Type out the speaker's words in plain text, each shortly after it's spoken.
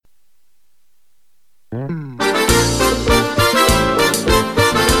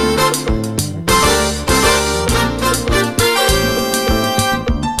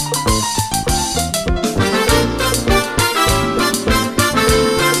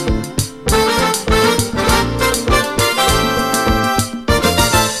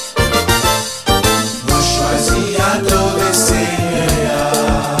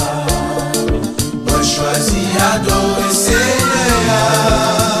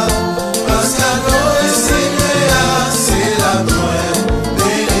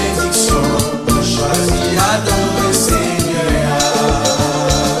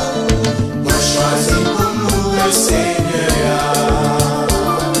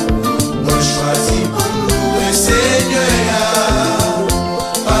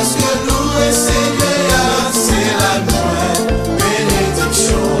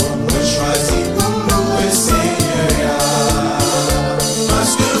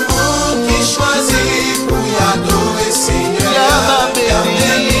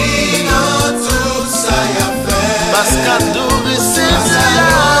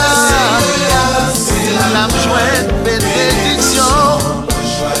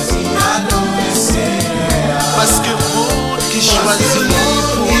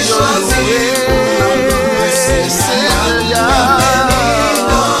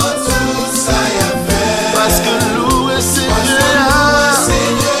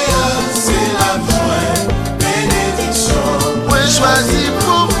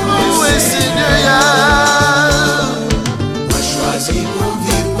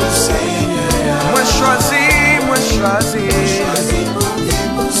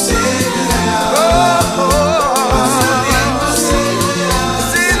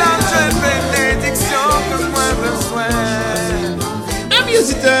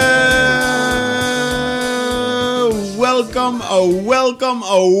welcome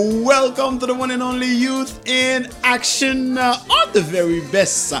to the one and only Youth in Action on the very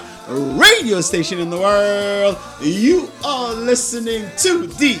best radio station in the world. You are listening to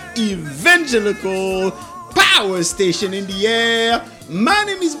the Evangelical Power Station in the air. My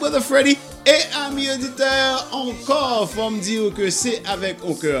name is Brother Freddy. Et amis auditeurs, encore faut me dire que c'est avec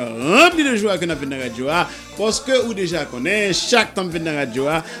un cœur rempli de joie que nous venons dans la radio. Parce que vous déjà connaissez, chaque temps que nous venons dans la radio,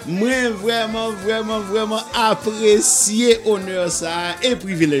 moi vraiment apprécier honneur ça et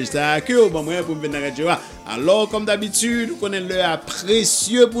privilège ça que au bon moyen pour venir dans la radio. Alors comme d'habitude, vous connaissez l'heure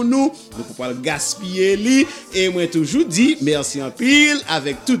précieux pour nous, donc on va le gaspiller li et moi toujours dit merci en pile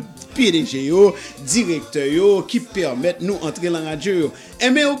avec tout PDG yo, directeur yo qui permettent nous entrer dans la radio. Et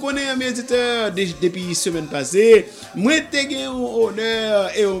mais on connaît mes éditeurs depuis semaine passée, moi t'ai gagné un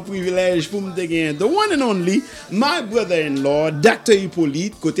honneur et un privilège pour me gagner the one and only my brother-in-law Dr.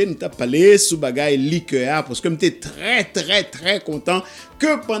 Hippolyte côté nous t'a parlé sous bagaille liqueur parce que m'étais très content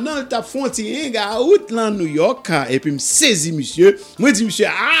que pendant le t'a frontier gars out là New York et puis me saisi monsieur, moi dit monsieur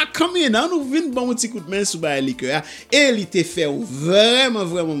come in nous vinn bon petit coup de main sous bagaille liqueur et il était fait vraiment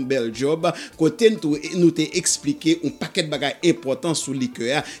bel job côté nous t'a expliqué un paquet de bagaille important sur liqueur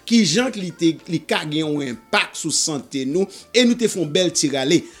qui gens li ka gen un impact sur santé nous et nous te font bel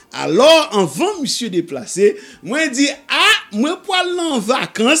tirale. Alors avant monsieur déplacé, moi dit moi pour aller en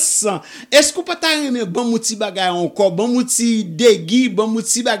vacances, est-ce qu'on peut t'aimer bon mouti bagay encore, bon mouti dégui, bon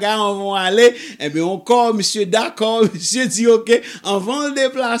mouti bagay on va aller? Eh bien encore monsieur d'accord, monsieur dit OK, avant de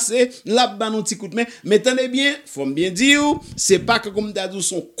déplacer, là ba non petit coup de main. Mais tenez bien, faut bien dire, c'est pas que comme t'as dit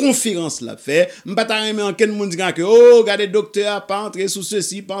son conférence la fait, m'pas t'aimer en ken moun dit que regardez docteur pas entrer sous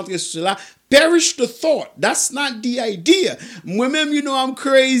ceci, pas entrer sous cela. Perish the thought. That's not the idea. Moi-même, you know, I'm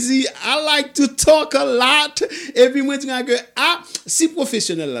crazy. I like to talk a lot. Et puis, moi, je dis que, si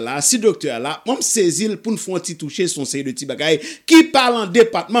professionnel là, si docteur là, moi, me saisis pour nous faire toucher son série de petits bagailles qui parle en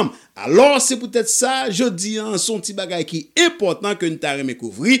département. Alors, c'est peut-être ça, je dis, son petit bagaille qui est important que nous t'arrêtons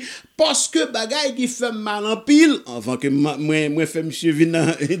découvrir. Parce que bagaille qui fait mal en pile, avant que moi fait monsieur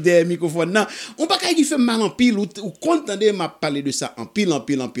vin des microphones là, on bagaille qui fait mal en pile ou contendez m'a parler de ça en pile,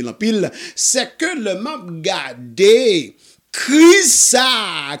 c'est que le m'a gardé crise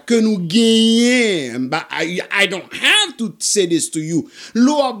ça que nous gagnons. I don't have to say this to you.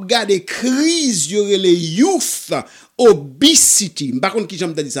 L'on gardé crise y aurait les youth obesity, par contre qui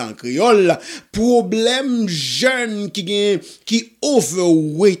j'aime dire ça en créole, problème jeune qui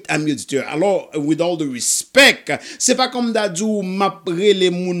overweight à mes auditeurs. Alors with all the respect, c'est pas comme d'adou m'après les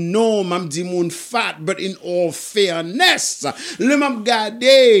moun non, m'a dit moun fat, but in all fairness, le m'a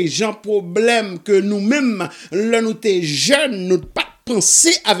regardé j'en problème que nous-mêmes là nous t'es jeunes, nous pas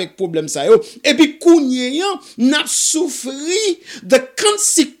penser avec problème ça yo et puis kounyeyan n'a souffri the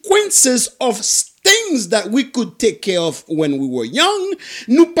consequences of things that we could take care of when we were young.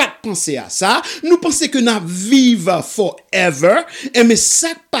 Nous pas penser à ça, nous penser que nous vivre forever et mais ça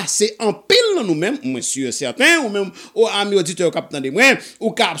passer en pile dans nous-mêmes, monsieur certain ou même aux amis auditeurs cap tande moi ou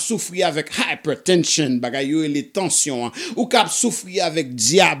cap souffrir avec hypertension, bagay yo les tensions, ou cap souffrir avec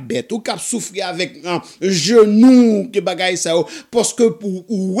diabète, ou cap souffrir avec genou que bagay ça parce que pour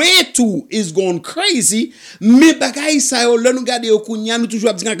way too is gone crazy, mais bagay ça là nous garder au kounya nous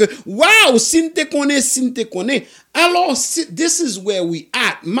toujours dire que wow, si te connais. Alors this is where we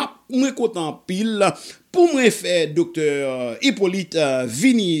at. Moi content pile pour moi faire docteur Hippolyte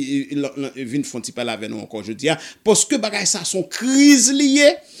vin fonti pas avec nous encore je dis parce que bagay ça son crise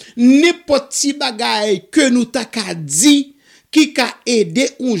liée n'importe petit bagay que nous t'a dit qui ka aider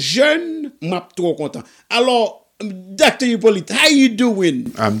un jeune m'a trop content. Alors Dr. Hippolyte, how you doing?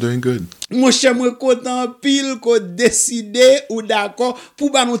 I'm doing good. Mon cher, moi content pile qu'on décider ou d'accord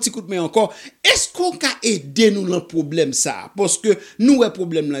pour ba non petit coup de main encore. Est-ce qu'on ka aider nous dans problème ça parce que nous un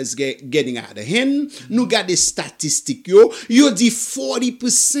problème là is getting out of hand. Nous got des statistiques yo dit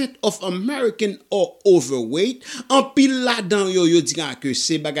 40% of American are overweight. En pile là-dedans yo dit que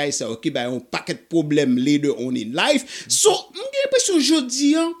c'est bagay ça OK ba un paquet de problèmes later on in life. So, j'ai l'impression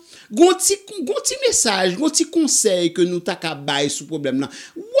jodi gon ti message, gon ti conseil que nous ta ka bay sous problème là.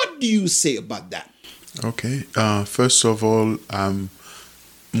 What do you say about that? Okay. First of all, I'm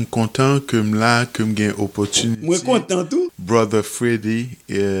content que m'gain opportunity. Moi content tout. Brother Freddy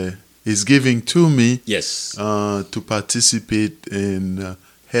is giving to me Yes. To participate in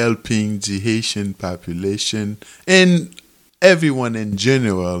helping the Haitian population and everyone in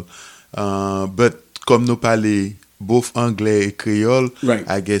general. But comme nous parler both anglais et créole, right.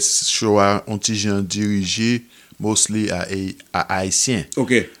 I guess choix antigen dirigé mostly à haïtien.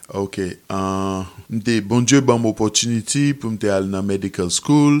 OK. Ok, bon Dieu bon opportunity pour m'te aller dans medical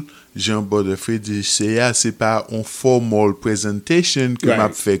school. Jean Bodefré dit c'est pas un formal presentation que m'a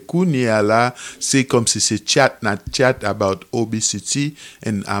fait kounia là, c'est comme si c'est chat about obesity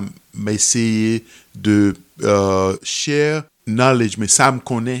and m'essayer de share knowledge mais ça me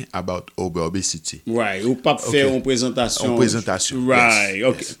connaît about obesity. Right, ou pas faire une présentation. Right, yes,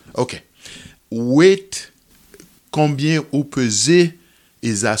 OK. Yes. OK. Weight, combien vous pesez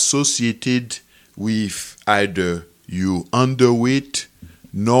is associated with either you underweight,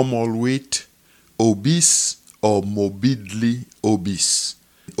 normal weight, obese, or morbidly obese.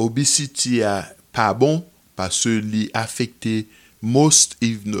 Obesity a pas bon parce que li affecte most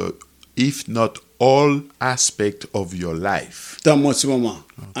if not all aspect of your life. Attends-moi un petit moment.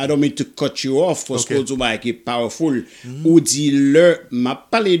 I don't mean to cut you off parce que tu m'as été powerful. Ou dit m'a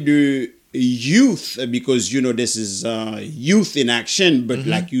parlé de youth because you know this is youth in action but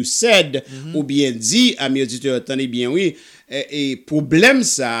like you said ou bien dit amis auditeurs attendez bien oui et problème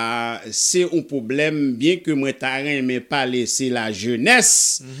ça c'est un problème bien que moi t'arrête mais parler c'est la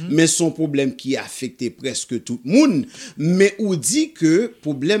jeunesse mais son problème qui affecte presque tout le monde mais ou dit que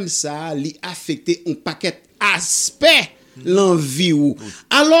problème ça li affecté un paquet aspect l'envie ou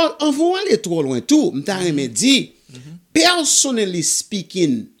alors on va aller trop loin tout m't'arrête me dit personally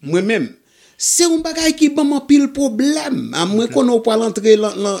speaking moi-même c'est un bagay qui ban pile problème à moins qu'on pas l'entrer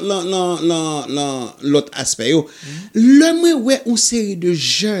l'autre aspect yo le moi ouais une série de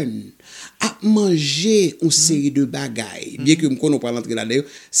jeunes à manger une série de bagailles bien que qu'on pas l'entrer là-dedans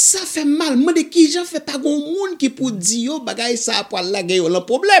ça fait mal moi de qui j'en fait pas gon monde qui pour dire yo bagay ça pour la gagne le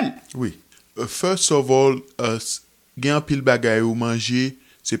problème oui first of all gen pile bagay ou manger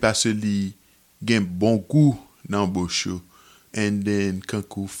c'est parce li gen bon goût dans bouche and then quand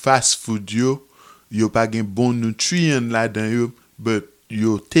ku fast food yo pas gen bon nutrient là-dedans yo but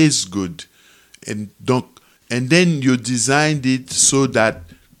yo taste good and then you designed it so that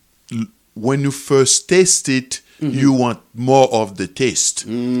when you first taste it you want more of the taste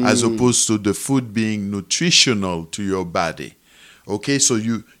as opposed to the food being nutritional to your body. Okay, so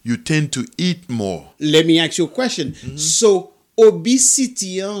you tend to eat more. Let me ask you a question. So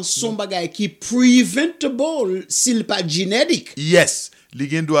obesity son bagay qui preventable s'il pas génétique. Yes, li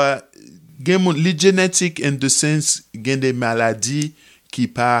gen doit gen li genetic in the sense gen des maladies qui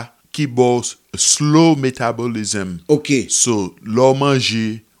boss slow metabolism. Okay. So l'on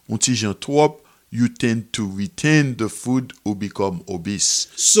manger un petit gens trop, you tend to retain the food or become obese.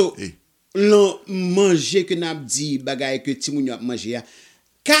 So l'on manger que n'a dit bagay que ti moun yo manger ya.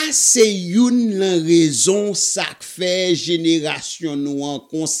 Ka c'est une raison ça fait génération nous en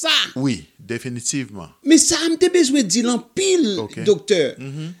comme ça. Oui, définitivement. Mais ça m'te besoin dire en pile docteur.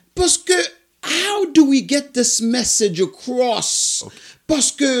 Parce que how do we get this message across?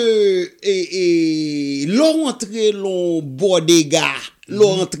 Parce que l'on rentre l'on bodega,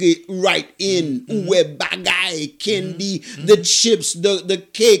 l'on rentre right in ou bagay candy, the chips, the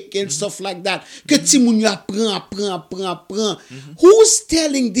cake and stuff like that. Que ti moun yo apprend. Who's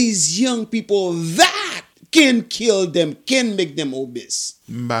telling these young people that can kill them, can make them obese?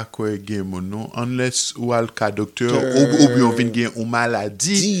 Mba kwe gen mon non, unless ou al ka docteur ou bien vin gen ou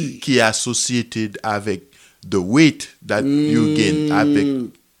maladie qui est associated avec the weight that you gain avec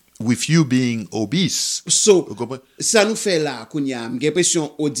with you being obese. So, ça nous fait là, kounya, j'ai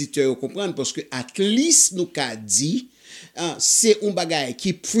l'impression auditeur comprendre parce que at least nous ka dit c'est un bagay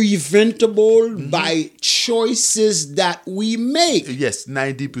qui preventable by choices that we make. Yes,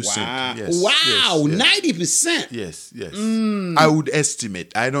 90%. Wow, 90%. Yes. I would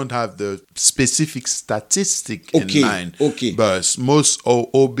estimate. I don't have the specific statistic in mind. Okay. But most of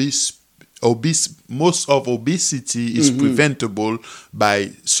obesity is preventable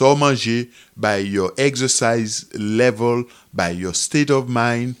by so manger, by your exercise level, by your state of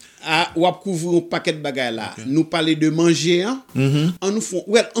mind. Ou ap couvrir un paquet de bagay là. Nous parler de manger on nous font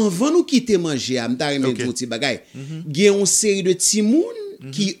avant nous quitter manger m'ta remet petit bagay. Gen une série de ti moun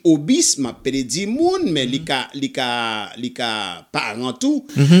qui obese m'appelle di moun mais li ka parent tout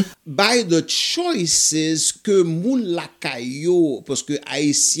by the choices que moun la kayo parce que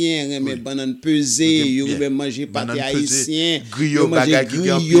haïtien remet banane pesée yo remet manger pâté haïtien griot bagay qui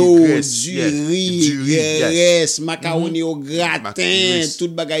du riz graisse macaroni au gratin tout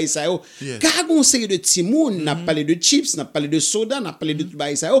bagay ça yo ka gon série de ti moun n'a parlé de chips n'a parlé de soda n'a parlé de tout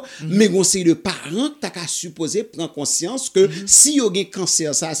bagay ça yo mais gon série de parents ta ka supposé prendre conscience que si yo gen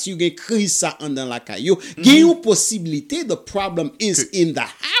ça si you crise ça dans la caillou une possibilité the problem is in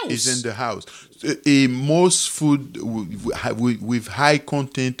the house and most food with high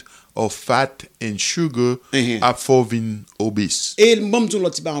content of fat and sugar Mhm. ap for vin obese. Et m'bam tou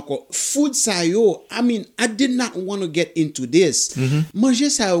l'autre ba encore food sa yo, I mean, I did not want to get into this. Manger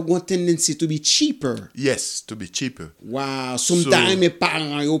sa yo gon tendency to be cheaper. Yes, to be cheaper. Wow, sometimes mes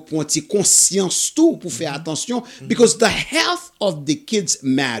parents yo prend ti conscience tout pour faire attention because the health of the kids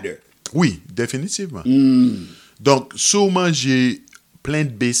matter. Oui, définitivement. Donc, sou manger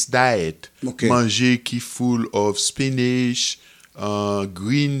plant-based diet, Okay. manger qui full of spinach,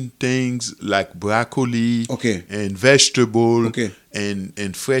 green things like broccoli, Okay. and vegetable, Okay.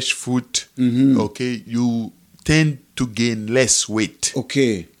 and fresh fruit, okay, you tend to gain less weight.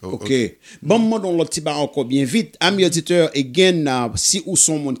 OK. Oh, OK. ok. Bon, moi, dans l'autre petit bar encore bien vite. Amis auditeurs, again, si ou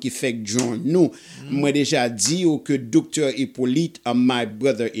son monde qui fait que John, nous, moi déjà dit ou que Dr. Hippolyte, my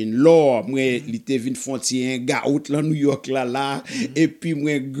brother-in-law, moi, il était venu faire un gars out là, New York là, et puis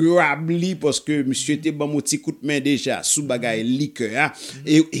moi, grab li, parce que monsieur était bon, mon petit coup de main déjà, sous bagay liqueur, hein,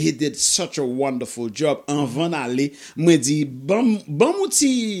 et he did such a wonderful job. Avant d'aller, moi dit, bon,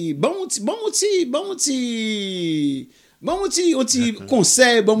 mouti, on ti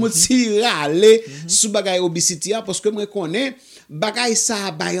conseil, bon ti rale sous bagay obesity a, parce que moi connais bagay ça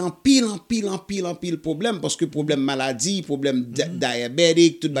bay en pile problème, parce que problème maladie, problème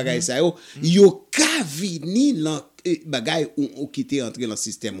diabétique, tout bagay ça yo ka vini lan bagay ou quitter entrer dans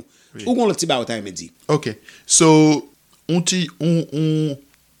système ou gon le ti ba ou ta me dit. Okay, so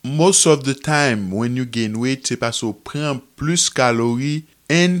most of the time when you gain weight, c'est parce qu'on prend plus calories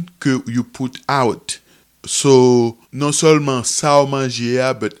and que you put out. So, non seulement ça ou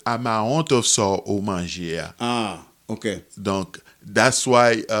manger, but amount of ça ou manger. Ah, OK. Donc, that's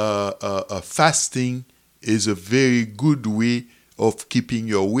why fasting is a very good way of keeping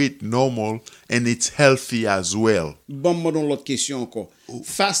your weight normal, and it's healthy as well. Bon, moi dans l'autre question encore.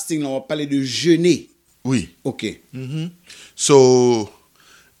 Fasting, là, on va parler de jeûner. Oui. OK. So,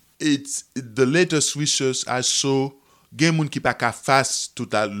 it's the latest research I saw, gen moun ki pa ka fast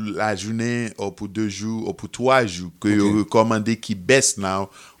toute la journée ou pour 2 jours ou pour 3 jours que yo recommande ki best now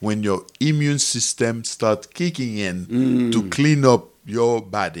when your immune system start kicking in to clean up your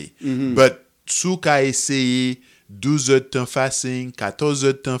body. But sou ka essayer 12 heures de temps fasting, 14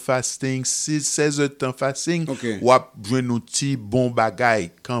 heures de temps fasting, 16 heures de temps fasting, Ok. wap jwen nou ti bon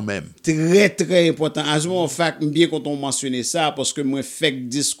bagay quand même. Très important. As a matter of fact, bien quand on mentionnait ça, parce que moi, fait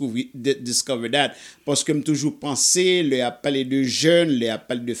discover that, parce que me toujours pensé, le a parlé de jeûne, le a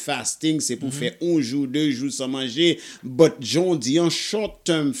parlé de fasting, c'est pour faire 1 jour, 2 jours sans manger, but John dit, un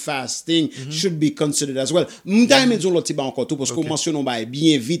short-term fasting should be considered as well. M'ta aimé dire l'autre encore tout, parce qu'on mentionne on va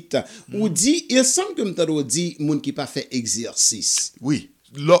bien vite. Ou dit, il semble que m'ta dit, moun qui pas fait exercice. Oui,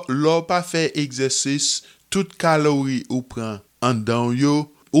 lò pa fè exercice, tout calorie ou pran an dan yo,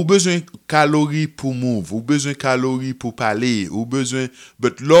 ou besoin calorie pour move, ou besoin calorie pour parler, ou besoin,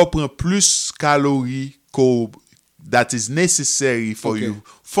 but lò pran plus calorie that is necessary for Okay. you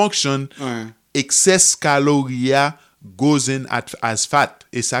function, Ouais. excess calorie a goes in as fat,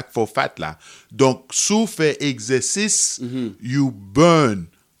 et ça for fat là. Donc, sou fè exercice, you burn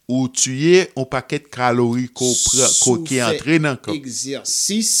ou tuer un paquet de calories qu'on qui est entré dans le corps.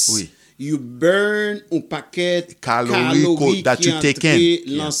 Exercice. Oui. You burn un paquet Calories that qui you take entré in.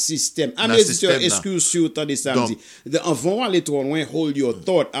 dans Yeah. le système. Dans Amis le auditeurs, système, excuse you autant de samedi. Donc- Avant aller trop loin, hold your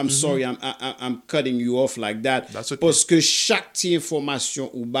thought. I'm sorry, I'm cutting you off like that. That's okay. Parce que chaque ti information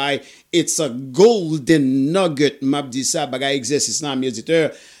ou bay, it's a golden nugget. M'a dit ça, bagay exercice nan, amis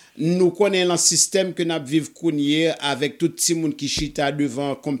auditeurs. Nous connaissons le système que nous vivons kounye avec tout le monde qui chita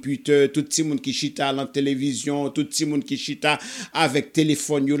devant computer, tout le monde qui chita à la télévision, tout le monde qui chita avec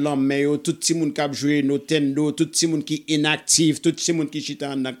téléphone yo lan main yo, tout le monde qui a joué Nintendo, tout le monde qui inactive, tout le monde qui chita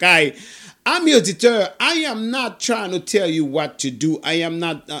en kay. Amis auditeurs, I am not trying to tell you what to do. I'm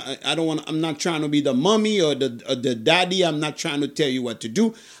not trying to be the mommy or the daddy. I'm not trying to tell you what to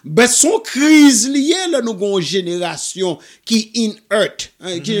do. Mais son crise liée là nous gon génération qui inert,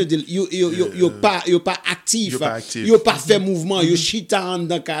 qui veut dire yo pas actif, Yo pas actif. yo pas fait mouvement, yo chita en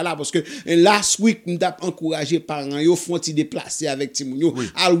dans cas là parce que last week m't'a encouragé parents yo font ti déplacer avec ti moun yo,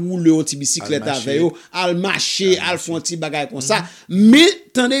 al rouler un ti bicyclette Al marcher. avec yo, al marcher, al font ti bagay comme ça. Mais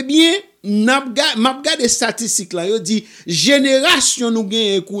tendez bien, m'a gade statistique là, yo dit génération nous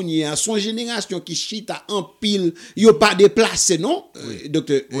gen kounye, son génération qui chita en pile, yo pas déplacé non,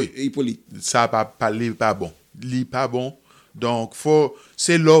 docteur Hippolyte. Ça pas bon. Li pas bon. Donc,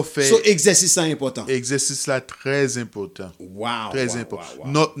 c'est là fait So exercice ça important. exercice là très important. Wow. Très wow, important.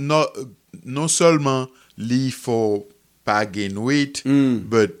 wow, wow. Non seulement li faut pas gain weight,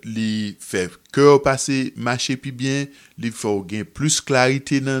 but li fait cœur passer marcher plus bien, li faut gain plus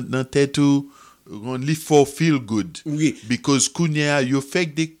clarité dans tête ou li faut feel good. Oui. Because kounya you fait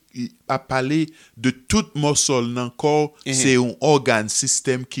des a parlé de tout morceau dans corps, c'est un organe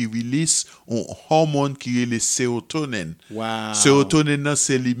système qui release un hormone qui est le sérotonine. Wow. Sérotonine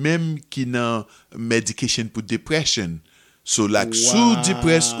c'est lui-même qui n'a medication pour dépression. So like sous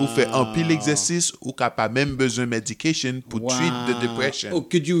dépresse ou fait un pile exercice ou qu'a pas même besoin de medication pour treat the depression. Oh,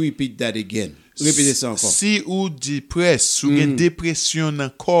 could you repeat that again? Répétez ça encore. Si ou dépresse, ou une dépression dans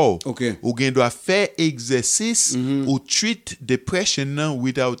corps, Okay. ou gen doit faire exercice ou treat depression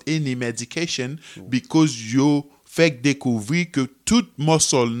without any medication because you fait découvrir que tout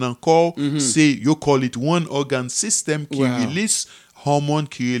muscle dans corps, c'est you call it one organ system qui release hormone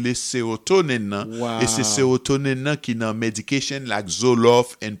qui est le sérotonine. Et c'est sérotonine qui dans medication like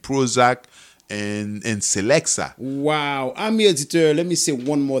Zoloft and Prozac and Celexa. Wow. Ami auditeur, let me say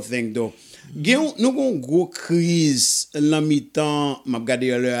one more thing though. Nous avons une grosse crise dans mi-temps, m'a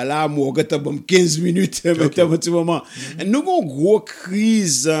regardé l'heure là, moi gata bon 15 minutes maintenant un petit moment. Nous avons une grosse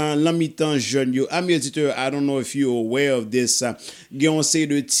crise dans mi-temps jeune yo. Ami auditeur, I don't know if you're aware of this. Gen say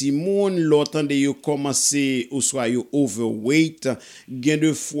de ti moun l'autant de yo commencer ou soit yo overweight, gen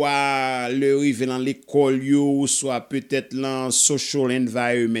de fois le rive dans l'école yo ou soit peut-être dans social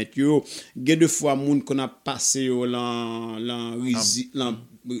environment yo, gen de fois moun qu'on a passé yo lan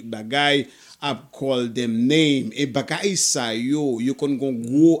bagay ap call them name et bagay sa yo kon gon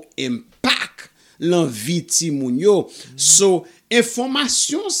gros impact lan vie ti moun yo. So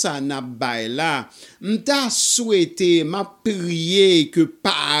information ça n'a bay là m'ta souhaité m'a prié que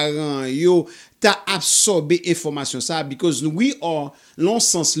parents yo ta absorbé information ça because we are l'on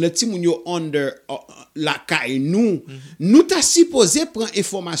sens le ti moun yo under la caille nous ta supposé prendre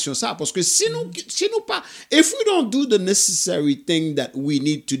information ça parce que si nous pas if we don't do the necessary thing that we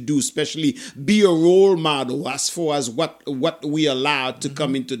need to do, especially be a role model as far as what we allowed to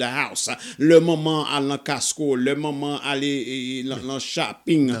come into the house, le moment à l'en casco, le moment aller l'en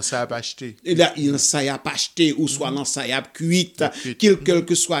shopping, Dans ça pas acheté. et là il ça y a pas acheté ou soit non ça y a cuite quel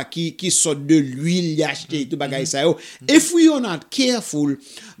que soit qui sort de l'huile y acheté tout bagay ça yo. If we are not careful,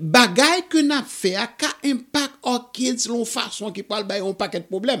 bagay que n'a fait a ka impact our kids l'on façon qui parle bay on paquet de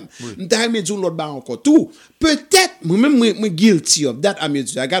problème. M'ta me dire l'autre ba encore tout. Peut-être moi guilty of that.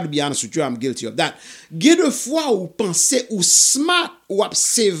 I got to be honest with you, I'm guilty of that. Get de fois ou penser ou smart ou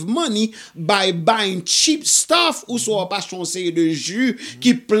save money by buying cheap stuff ou soit pas changer de jus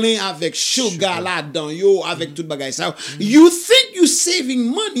qui plein avec sugar là-dedans yo avec tout bagay ça. You think you saving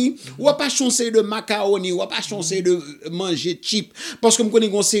money ou pas changer de macaroni ou pas changer de manger cheap parce que me connais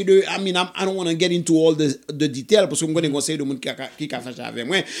conseil de I don't want to get into all the detail parce que me connais conseil de monde qui fâché avec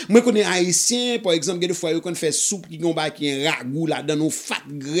moi connais haïtien par exemple des fois yo kon fait soupe qui gon ba qui un ragout là-dedans no fat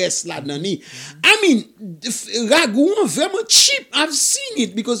graisse là-dedans ni ragout vraiment cheap. I've seen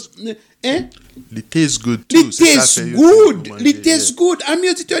it because It tastes good too. It tastes good. I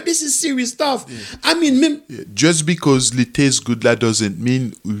mean, this is serious stuff. I mean, just because it tastes good, that doesn't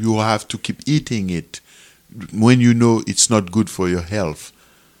mean you have to keep eating it when you know it's not good for your health.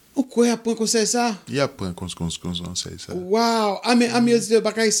 Pourquoi apprend qu'on sait ça? Il y a point qu'on sait ça. Wow. I mean,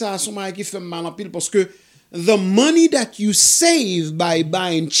 bakay ça son mari qui fait mal en pile parce que the money that you save by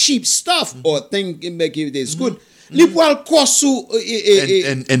buying cheap stuff or thinking that it is good, li poil cost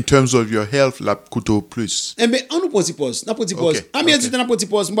in terms of your health, la coûte plus. Eh ben, on nous pose pause. Na pose pause. Ami dit na pose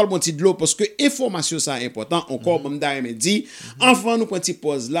pause, m'bal bon ti de l'eau parce que information ça important encore bon da me dit. Enfin nous pose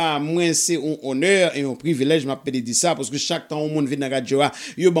pause là, moi c'est un honneur et un privilège m'appelle dire ça parce que chaque temps on monde vient dans radio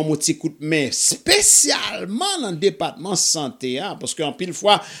yo ban mon petit coup de main spécialement dans le département santé parce que en pile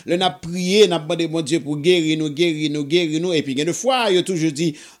fois le n'a prié, n'a demandé mon Dieu pour guérir nous et puis une fois yo toujours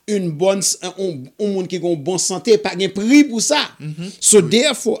dit une bonne un monde qui a une bonne santé pas un prix pour ça. So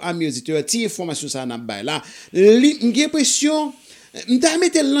therefore ami auditeur ti information ça n'a ba là j'ai l'impression m'ta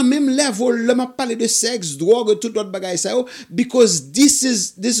mettre le même level le m'a parler de sexe drogue tout autre bagay ça because this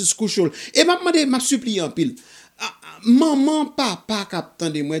is crucial et m'a supplié en pile maman papa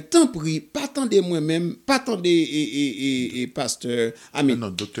qu'attendez moi tant prie pas attendez moi même pas attendez et pasteur ami non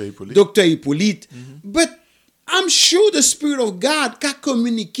docteur Hippolyte but I'm sure the Spirit of God can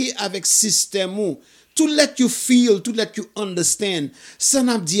communicate avec système to let you feel, to let you understand. Ça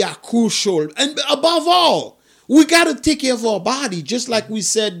n'a dit crucial. And above all, we got to take care of our body, just like we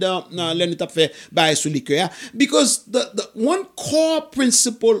said, because the one core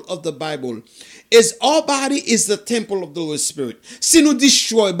principle of the Bible is our body is the temple of the Holy Spirit. Si nous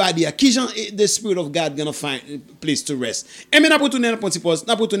destroy body, the Spirit of God gonna find a place to rest. Et maintenant,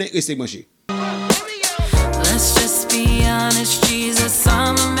 Let's just be honest, Jesus,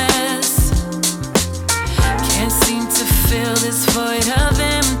 I'm a mess. Can't seem to fill this void of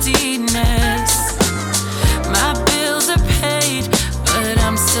emptiness. My bills are paid, but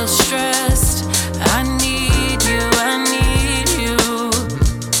I'm still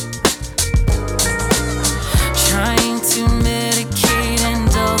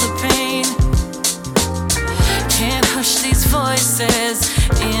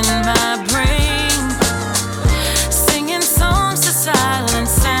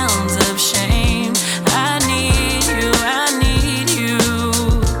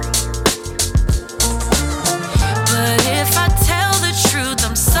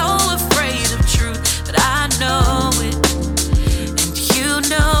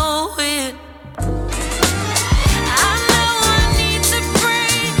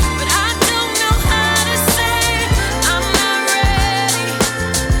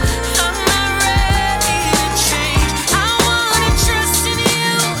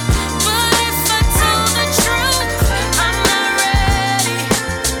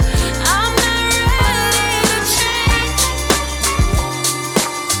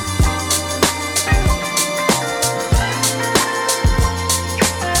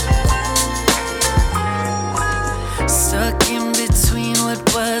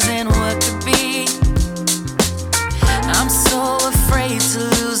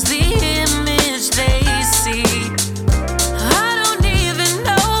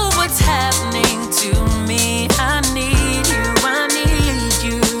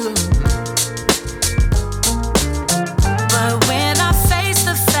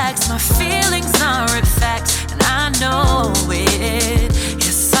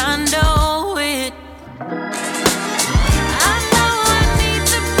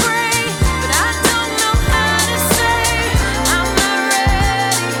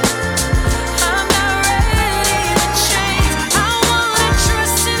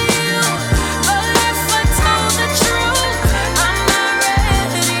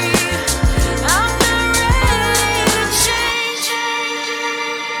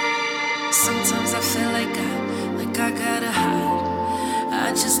Sometimes I feel like I gotta hide. I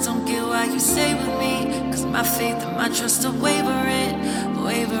just don't get why you stay with me. Cause my faith and my trust are wavering.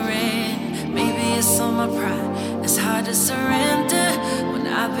 Maybe it's on my pride. It's hard to surrender when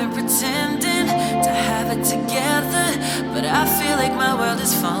I've been pretending to have it together. But I feel like my world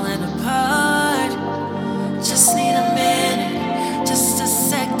is falling apart. Just need a minute, just a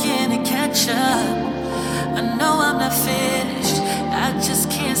second to catch up. I know I'm not finished, I just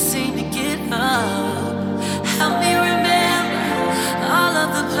can't seem to get up. Help me remember all of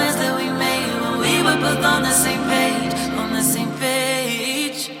the plans that we made when we were both on the same page, on the same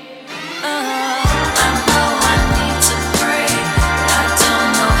page. I know I need to pray, but I don't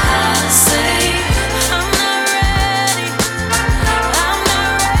know how to say I'm not ready. I'm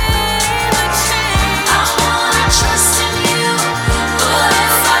not ready to change. I wanna trust in you, but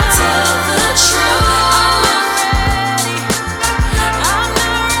if I tell the truth, I'm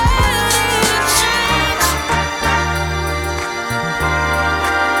not ready to change.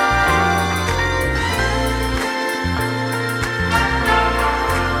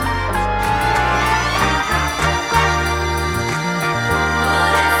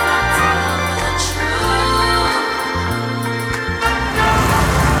 But if I tell the truth,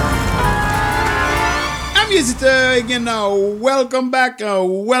 I'm visitor again now. Welcome back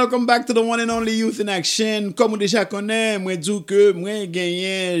to the one and only Youth in Action. Comme vous déjà connaissez, moi dis que moi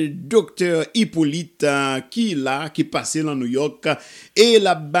gagné Dr. Hippolyte qui là qui passé dans New York et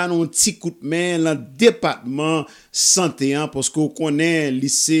la banon petit coup de main dans département santé parce qu'on connaît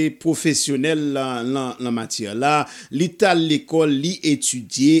lycée professionnel la matière là, l'état l'école li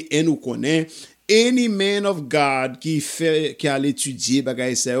étudier et nous connaît any man of God qui a l'étudier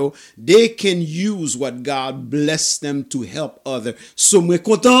bagay sa yo, they can use what God bless them to help others. So moi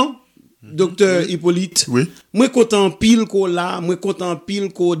content Docteur Hippolyte. Oui. Moi content pile ko là, moi content pile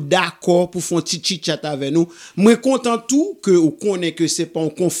ko d'accord pour faire petit chat avec nous. Moi content tout que ou connaît que c'est pas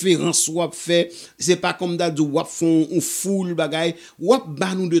une conférence ou fait, c'est pas comme d'adou ou font un full bagay, ou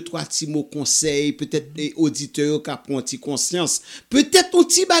ba nous deux trois petits mots conseils, peut-être les auditeurs qui prend petit conscience. Peut-être un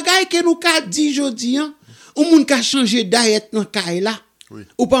petit bagay que nous ka dit jodi hein. Ou moun ka changer diet dans kay là. Oui.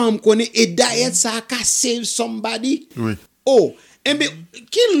 Ou pas on connaît et diet ça ka save somebody. Oui. Oh, eh bien,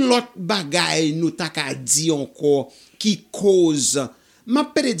 quel autre bagay nous ta ka dit encore qui cause ma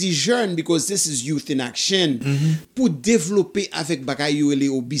père dit jeune because this is youth in action pour développer avec bagay yo les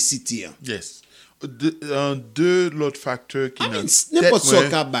obésité. Yes. Deux l'autre facteur qui I mean, n'importe ça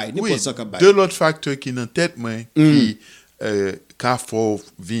ka bay, oui, n'importe ça ka bay. deux l'autre facteur qui dans tête moi qui ka faut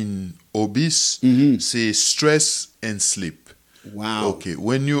vin obese c'est stress and sleep. Wow. Okay,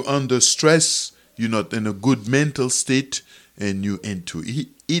 when you under stress, you're not in a good mental state and you need to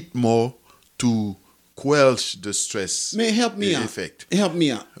eat more to quench the stress Man, help me out. effect. Help me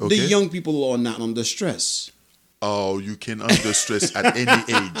out. Okay. The young people are not under stress. Oh, you can under stress at any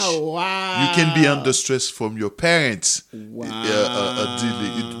age. Wow. You can be under stress from your parents.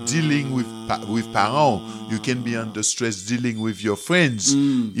 Wow. Dealing with parents. You can be under stress dealing with your friends.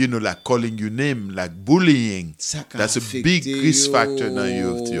 You know, like calling you name, like bullying. Ça ka That's a affecte big risk yo. factor in the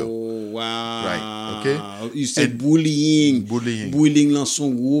youth. Yo. Wow. Right, okay? You said And bullying. bullying. Bullying lan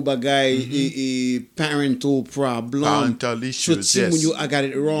son gros bagay et parental problem. Parental issues, So si yes. moun yo I got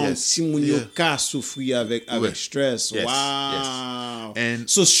it wrong, Yes, si moun yo yeah. ka soufri avec Ouais. stress. Yes, Wow. yes. And-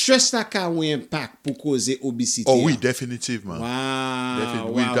 so stress la ka ou impact pour causer obésité. Oh oui, définitivement. Wow.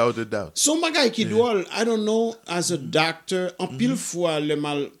 Definitely, wow. without a doubt. So bagay ki drôle, I don't know, as a doctor, en pile fois le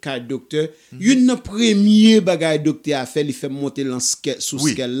mal ka docteur, yon nan premier bagay docteur a fait, li fait monter lan sous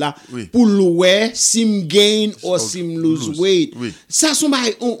Oui, scale là oui. pour louer sim gain or sim lose lose, weight. oui. Ça son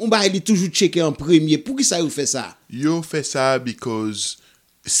bagay on bagay li toujours checker en premier. Pour qui ça vous fait ça? Yo fait ça because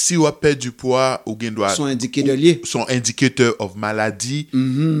si on perd du poids, ou gen doit Son indicateur lié. son indicateur of maladie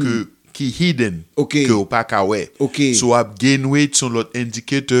que qui hidden Ok. que ou pas ka wè. Ok. So ap gain weight son l'autre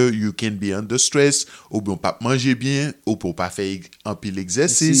indicator, you can be under stress ou bien pas manger bien ou pour pas faire un pile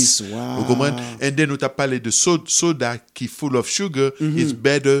exercice. Wow. Vous comprenez? And then on t'a parlé de soda qui full of sugar. It's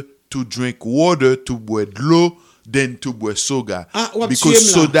better to drink water, to boire de l'eau than to boire soda. Ah, wap Because tue m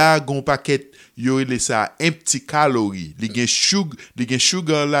la. soda gon paquet yo ile sa empty calorie. Li gen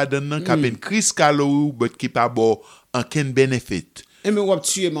sugar la dan nan ka pen kris calorie but ki pa bo anken benefit. Et mais wap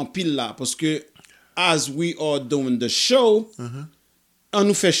tuer mon pile là parce que as we are doing the show, on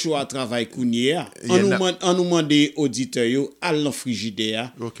nous fait show à travail kounye a. Yeah, On nous mande auditeur yo al dans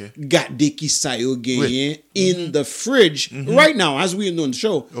frigidaire. Ok. Gade ki sa yo genyen Oui. in the fridge right now as we are doing the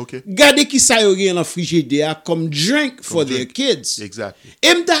show. Ok. Gade ki sa yo genyen dans frigidaire comme drink for their drink. kids. Exactly.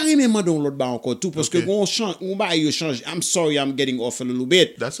 Et m'ta reme mandon l'autre ba encore tout parce que Ok. on ba yo change. I'm sorry I'm getting off a little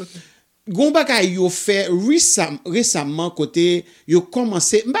bit. That's okay. gon bagay yo fait récemment côté yo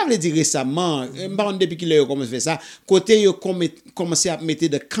commencé m'pa vle dire récemment m'pa depuis qu'il yo commencé faire ça côté yo commencé à mettre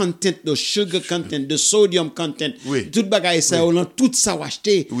de content de sugar content de sodium content Oui. tout bagay ça yo tout ça ou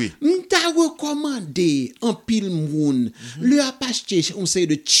acheter Oui. m'ta recommandé en pile moun le a pas acheté on sait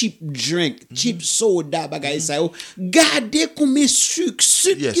de cheap drink cheap soda bagay ça yo gardez combien sucre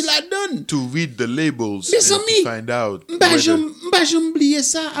Yes. qu'il a donne To read the labels mes and amis to find out. m'pa whether- jamais oublier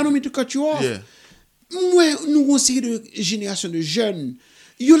ça I don't mean to cut you off. Yeah. Moi, nous avons une série de génération de jeunes.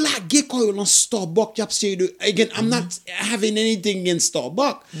 You like quand you dans Starbucks, you have série de again. I'm not having anything against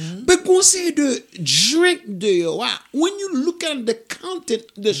Starbucks, but qu'on série de drink de yo. When you look at the content,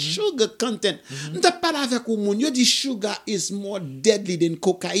 the sugar content, n'ta pas avec au monde. You dit sugar is more deadly than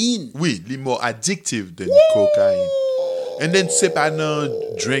cocaine. Oui, li more addictive than cocaine. And then c'est pas nan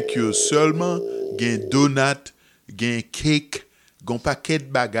drink yo seulement, gen donut, gen cake, gon paquet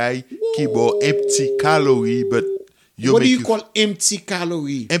bagay qui bon empty calorie but yo What do make you you call empty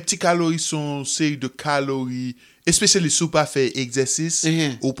calorie? empty calories sont série de calories, especially sou pa fait exercice,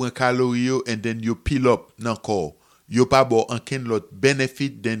 ou prend calorie yo and then you pile up nan corps. Yo pas bon anken lot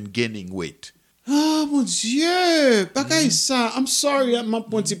benefit than gaining weight. Ah, mon Dieu! Bagay ça, I'm sorry, ma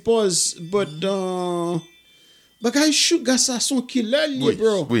ponti pause, but, bagay sugar ça son killer, Oui,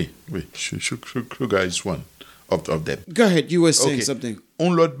 bro. oui. Sugar is one of them. Go ahead, you were saying Ok. something.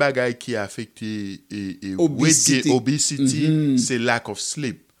 On l'autre bagaille qui a affecté Obesity. obesity, c'est lack of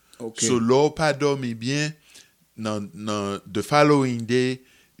sleep. Okay. So, l'on pas dormi bien, the following day,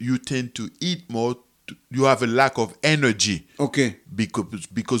 you tend to eat more, you have a lack of energy. Okay.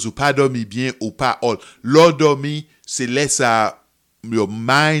 Because ou pas dormi bien ou pas all. L'on dormi, c'est laisse your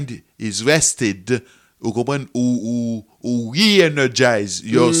mind is rested. Ou comprendre ou re-energize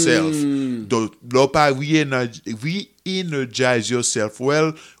yourself. Donc, l'on pas re-energize yourself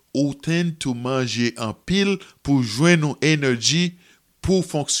well, ou tend to manger en pile pour joindre une énergie pour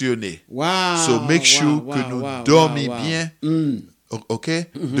fonctionner. Wow. So make sure que nous dormons bien. OK?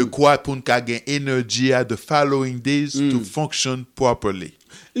 De quoi pour nous gagner énergie at the following days to function properly.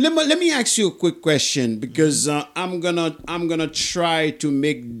 Let me ask you a quick question because I'm gonna try to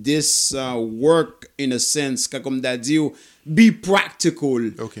make this work in a sense comme t'as dit be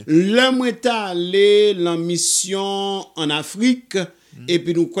practical. Okay. Là moi t'as allé la mission en Afrique et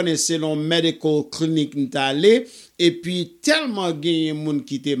puis nous connaissons l'on medical clinic nous t'as allé et puis tellement gagné monde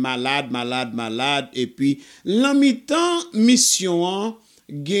qui était malade et puis la mi-temps mission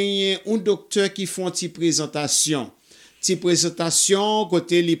gagné un docteur qui font une présentation. Ti présentation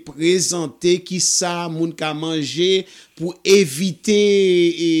côté li présenter qui ça moun ka manger pour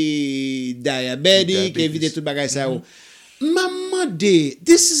éviter diabète, éviter tout bagay ça. Maman de,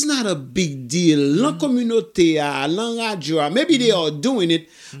 this is not a big deal. La communauté a, la radio a, maybe they are doing it,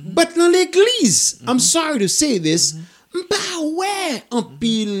 but dans l'église, I'm sorry to say this, m'pa ouais en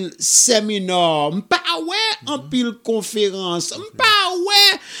pile séminaire, m'pa ouais en pile conférence, m'pa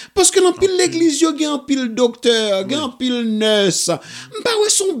ouais parce que dans pile l'église yo gen en pile docteur, gen en pile nurse. M'pa ouais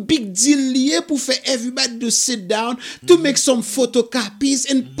son big deal lié pour faire everybody to sit down to make some photocopies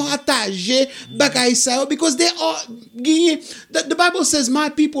and partager bagay sa yo because they are the Bible says my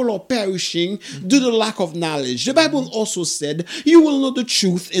people are perishing due to the lack of knowledge. The Bible also said you will know the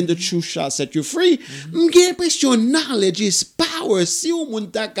truth and the truth shall set you free. M'gen impression knowledge is power. Si ou moun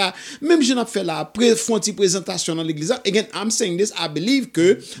taka, même je n'a fait la fonti présentation dans l'église. Again, I'm saying this, I believe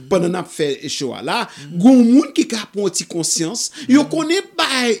que pendant n'a fait show là, gon moun qui ka prend ti conscience, yo connaît pas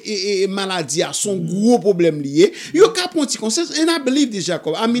maladie a son gros problème lié. Yo ka prend ti conscience and I believe this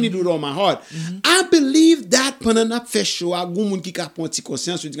Jacob. I mean it with all my heart. I believe that pendant n'a fait show gon moun qui ka prend ti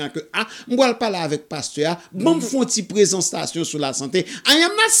conscience, yo dit que m'boile parler avec pasteur, bon font ti présentation sur la santé. I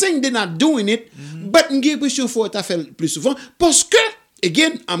am not saying they're not doing it, but m'gè pression faut ta faire plus souvent parce que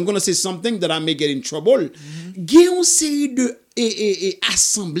again I'm going to say something that I may get in trouble. Gè une série de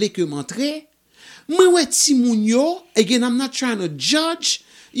assemblée que m'entrer. Moi ouais ti moun yo, again I'm not trying to judge.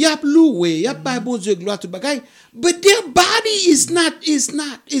 Yap loué, yap bay bon Dieu gloire tout bagay, but their body is not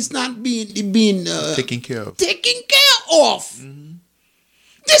being Taken care of.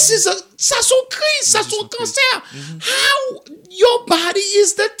 This is ça son crise, ça son cancer. How your body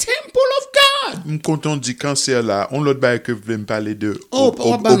is the temple of God. Quand on dit cancer là, on l'autre bail que vous me parler de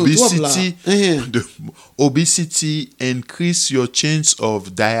obesity. Obesity increase your chance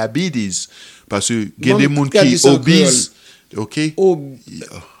of diabetes parce que il y a des gens qui obèses, OK?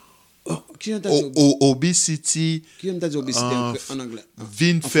 Obesity en anglais.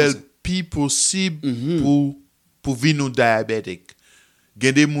 vin fait plus possible pour vin diabétique. Il y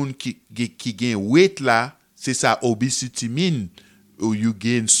a des gens qui gain weight là, c'est ça obesity mean. ou you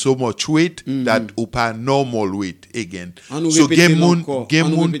gain so much weight that ou pas normal weight again. On nous So répéter gen moun l'encore. gen On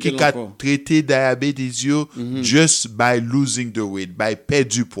nous moun répéter qui ka l'encore. traité diabetes yo just by losing the weight, by perdre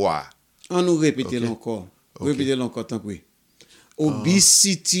du poids. On nous répéter encore. Répéter encore tant pis.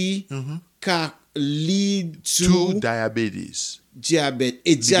 Obesity can lead To to diabetes. diabète.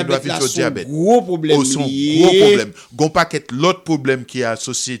 Et Li gen doit diabète là vite son diabète. gros problème. Oh, son lié. gros problème. Gon paquet l'autre problème qui est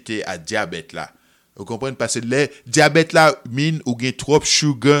associé à diabète là. Vous comprenez parce que le diabète là mean ou gen trop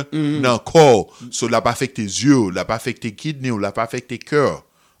sugar dans corps. So la pas affecté yeux, la pas affecté kidney, ou la pas affecté cœur.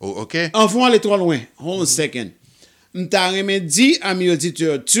 OK? Avant aller trop loin, hold on a second. M'ta remen dit à mes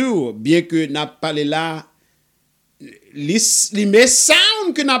auditeurs tout, bien que n'a parlé là, li me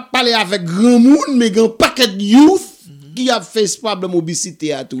sound que n'a parlé avec grand monde, mais grand paquet de youth qui a fait ce problème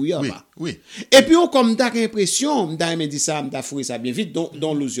obésité à tout, Oui, pas. oui. Et puis, on comme t'as l'impression, m'ta remen dit ça, m'ta foué ça bien vite,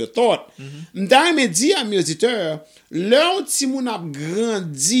 don't lose your thought. M'ta remen dit à mes auditeurs, leur petit moun a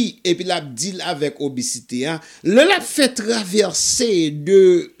grandi, et puis l'a deal avec obésité, hein, l'a fait traverser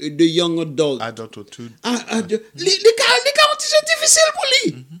de young adult. Adulthood. Les cas difficile pour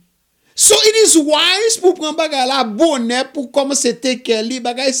lui. So it is wise pour prendre bagay la bonnet pour commencer take care li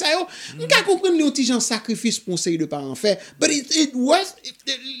bagay ça yo. M'ka comprendre li petit gens sacrifice pour conseil de parents faire, but it worth it.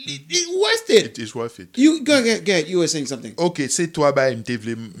 It is worth it. You go get you were saying something. OK, c'est toi ba m'te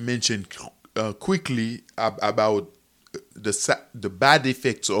vle mention quickly about the bad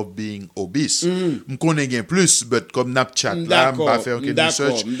effects of being obese. M'konne gen plus, but comme n'a chat là, m'pa faire aucune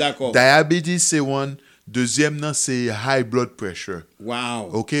research. D'accord. Diabetes c'est one. Deuxième nan c'est high blood pressure. Wow.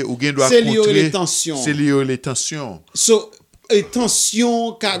 OK, ou gen doit C'est lié aux contrer tensions. c'est lié aux tensions. So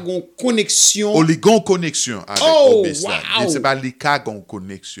tension ka gon connexion. Ou li gon connexion avec Oh, obèse là. wow. C'est pas li ka gon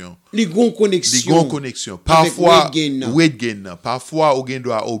connexion. Li gon Li connexion. gon connexion. Parfois weight gain nan. weight gain nan. Parfois ou gen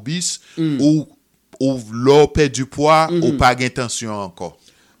doit obèse ou l'on perd du poids ou pas gen tension encore.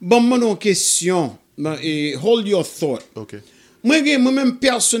 Bon, mon question, hold your thought. OK. Moi-même,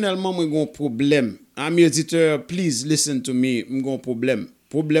 personnellement, moi, j'ai un problème. Amis auditeurs, please listen to me. J'ai un problème.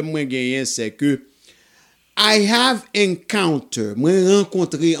 Problème, moi, c'est que I have encounter, moi,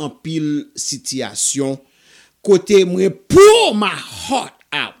 rencontré en pile situation, côté, moi, pour my heart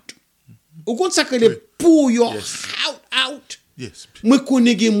out. Ou compte ça que les pour your heart out. Yes. Moi,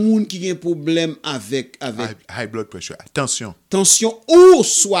 connais des gens qui ont un problème avec High blood pressure. Attention. tension ou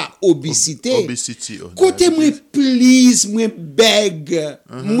soit obésité. Obesity. Côté moi please, moi beg,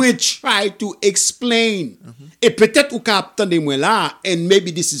 moi try to explain. Et peut-être ou ka attendre moi là, and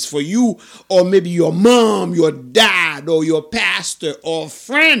maybe this is for you, or maybe your mom, your dad, or your pastor, or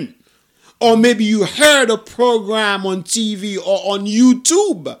friend, or maybe you heard a program on TV or on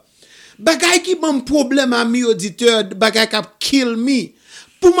YouTube. Bagay ki ban problème à mi auditeur, bagay kap kill me.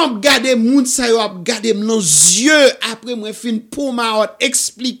 Pour m'a regarder moun sa yo ap garder dans yeux après moi fin pour m'a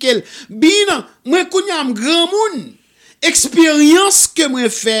expliquer bien moi kounya am grand moun expérience que moi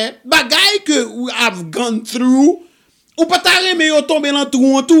fait bagay que I've gone through ou pas ta reme yo tomber dans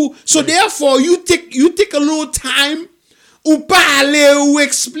trou en tout so therefore you take a little time ou parler ou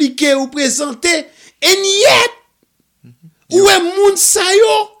expliquer ou présenter and yet ou est moun sa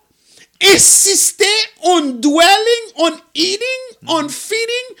yo insister on dwelling, on eating, on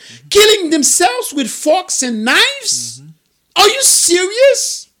feeding, killing themselves with forks and knives? Are you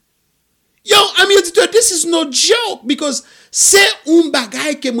serious? Yo, ami auditeur, this is no joke because c'est un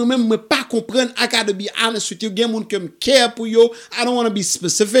bagay que moi-même me pas comprendre. I gotta be honest with you. Gen moun ke me care pour yo. I don't want to be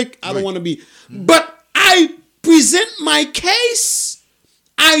specific. I don't want to be. But I present my case.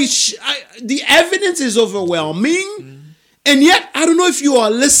 The evidence is overwhelming. And yet, I don't know if you are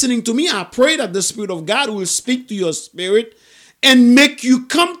listening to me. I pray that the Spirit of God will speak to your spirit and make you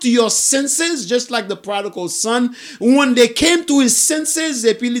come to your senses, just like the prodigal son. When they came to his senses,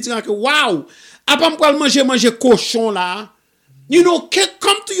 et puis il dit, wow, après m'pral manger cochon là. You know,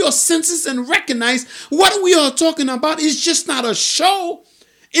 come to your senses and recognize what we are talking about is just not a show.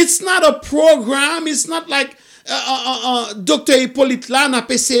 It's not a program. It's not like Dr. Hippolyte là n'a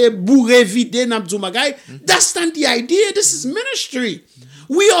pessé bourré vide n'a magay. That's not the idea. This is ministry.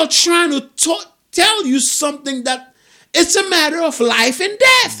 We are trying to tell you something that it's a matter of life and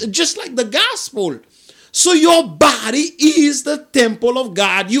death, just like the gospel. So your body is the temple of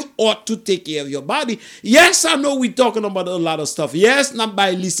God. You ought to take care of your body. Yes, I know we're talking about a lot of stuff. Yes, not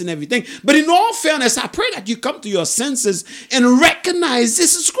by listing everything. But in all fairness, I pray that you come to your senses and recognize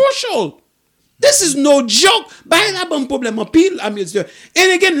this is crucial. This is no joke. And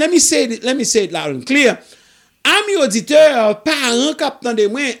again, let me say it loud and clear. Ami auditeur, parent captain de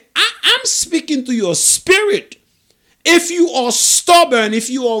moi, I'm speaking to your spirit. If you are stubborn, if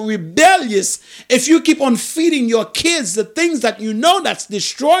you are rebellious, if you keep on feeding your kids the things that you know that's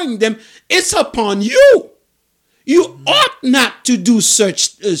destroying them, it's upon you. You ought not to do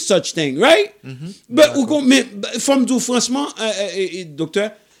such thing, right? But from tout franchement,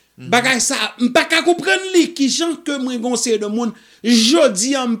 docteur, bagay ça, m'pa ka comprendre li ki jan que moi gonse de monde,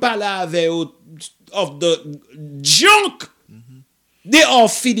 jodi an parle avec of the junk they are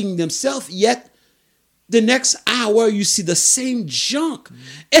feeding themselves, yet the next hour you see the same junk.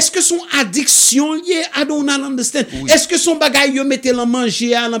 Est-ce que son addiction lié? I do not understand. Est-ce que son bagay yo mette la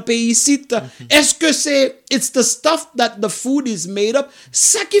manger à l'an pays ici? Est-ce que it's the stuff that the food is made up?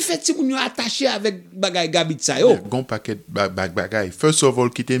 Ça qui fait si moun yo attaché avec bagay gabit sa yo. Gon paquet bagay. First of all,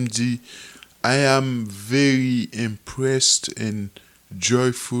 qui t'aime dit, I am very impressed and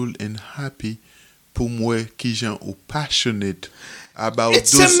joyful and happy pour moi qui j'en ou passionate about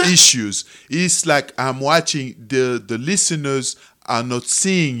those issues. It's like I'm watching the listeners are not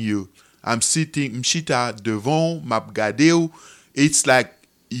seeing you. I'm sitting m'chita devant m'a gade ou. It's like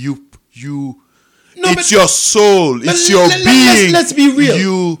you No, it's your soul, it's your being. Let's be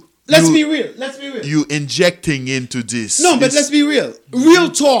real. Let's be real. You injecting into this. No, but let's be real. Real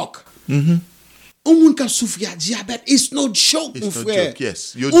talk. Un moun ka soufri a diabète, it's no joke, mon frère. Joke,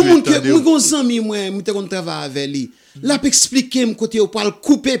 yes. Un moun ke mwen gon zanmi mwen te kon travay avec li. La pe expliquer m kote ou pral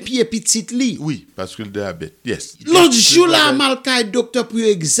couper pied petit li. Oui, parce que le diabète. Yes. L'autre jour là mal kay docteur pour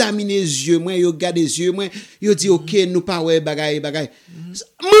examiner yeux moi, yo gade yeux moi, yo dit OK, nous pas ouais bagay. Moi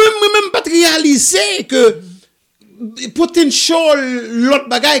même pas réaliser que potential l'autre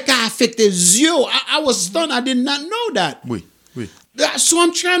bagay ka affecter yeux. I was stunned. I did not know that. Oui. So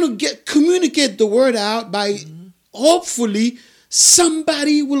I'm trying to communicate the word out by hopefully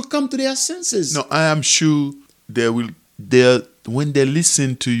somebody will come to their senses. No, I am sure when they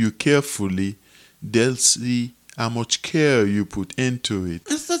listen to you carefully, they'll see how much care you put into it.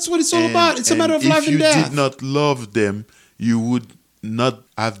 That's what it's all about. It's a matter of life and death. If you did not love them, you would not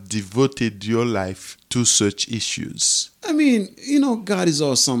have devoted your life to such issues. I mean, God is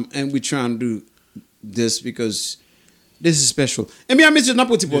awesome, and we're trying to do this because this is special. Et bien, messieurs, n'a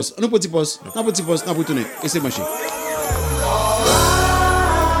petit pause. N'a petit tourner. Et c'est marché.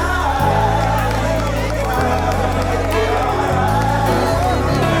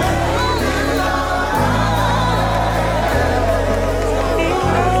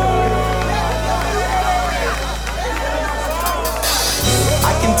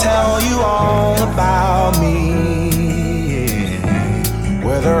 I can tell you all about me,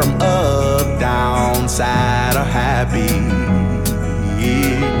 whether I'm up, down, sad, or happy.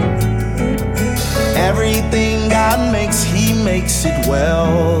 Everything God makes, He makes it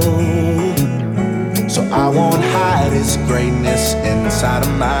well. So I won't hide His greatness inside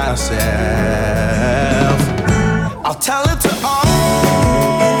of myself. I'll tell it to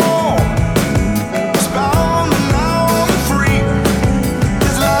all. It's bound and now I'm free.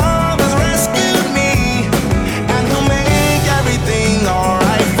 His love has rescued me, and He'll make everything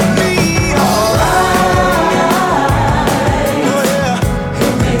alright for me. Alright. Oh yeah.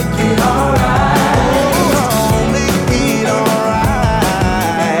 He'll make it alright. Oh, make it alright.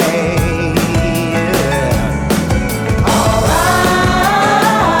 Yeah. Alright.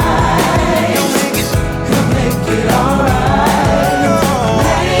 He'll make it alright.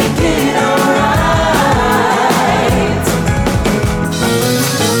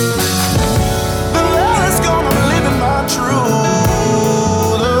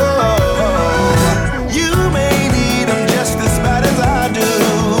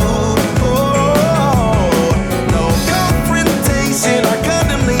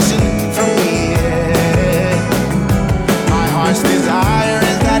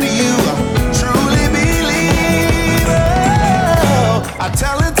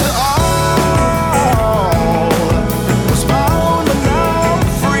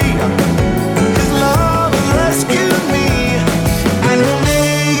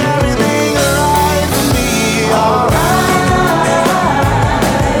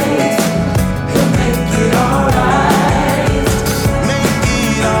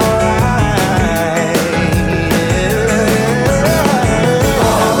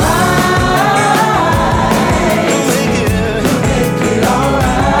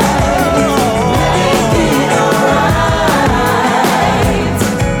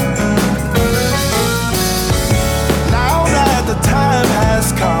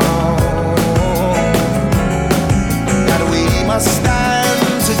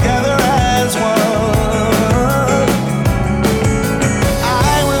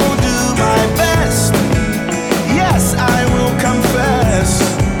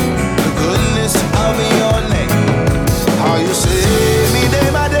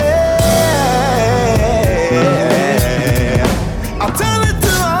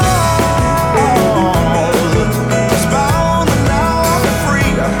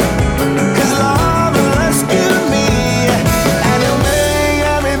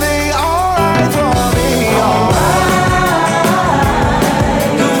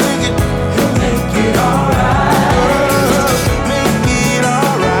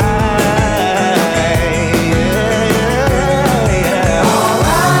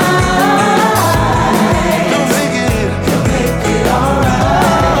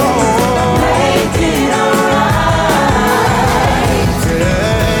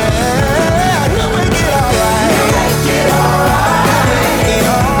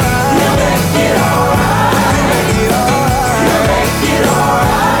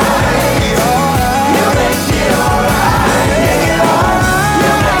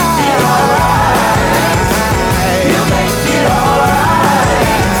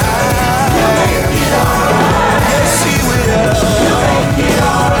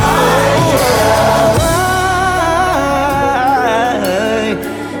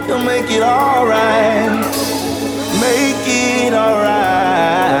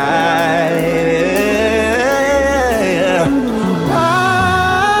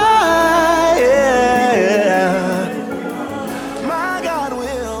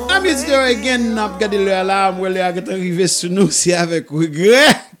 visiteur again, n'a regardé le là, moi le est arrivé sur nous, c'est avec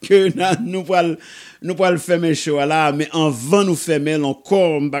regret que nous pourrons fermer show là, mais avant nous fermer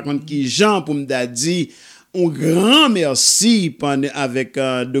encore, par contre qui Jean pour me dire un grand merci avec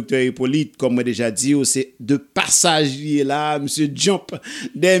Dr. Hippolyte, comme moi déjà dit, c'est de passage là, monsieur Jump,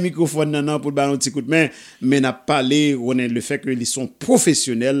 des microphones pour un petit coup de main, mais n'a parlé, on est le fait qu'ils sont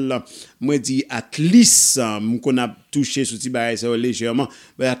professionnels, moi dit at least, qu'on a touché ce petit bail légèrement,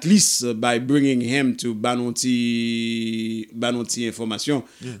 but at least by bringing him to banonti information.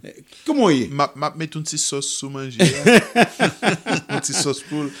 Yeah. Comment est? M'a mettre une petite sauce sous manger. Une petite sauce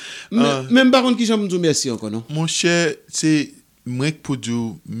pour. Même par contre qui j'aime dire merci encore non. Mon cher, c'est moi pour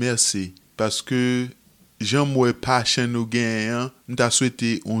dire merci parce que j'aime moi passion nous gagne, nous t'a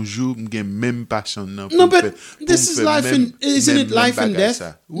souhaité un jour me gagne même passion non. No, but this is life and isn't it life and death?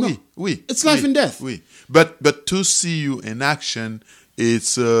 Oui, oui. It's life and death. Oui. But to see you in action,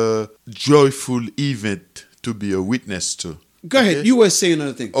 it's a joyful event to be a witness to. Go ahead, you were saying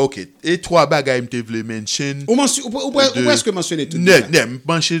another thing. OK. Et trois bagages me voulais mention. Ou est-ce que mentionner tout ça? Non,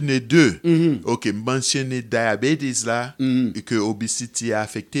 mentionner deux. OK, mentionner diabetes là que obésité a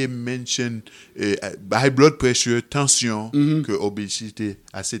affecté, mention high blood pressure, tension que obésité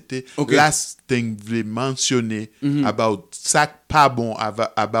a affecté. Okay. Last thing voulais mentionner about ça pas bon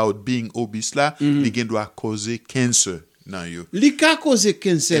about being obese là, il doit causer cancer dans yo. Li ka cause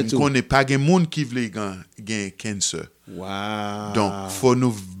cancer tout. On n'est pas gen monde qui veut gagner cancer. Wow. Donc, faut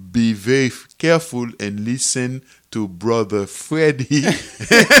nous be very careful and listen to Brother Freddie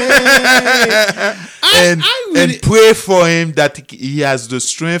and pray for him that he has the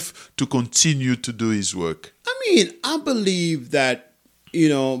strength to continue to do his work. I mean, I believe that,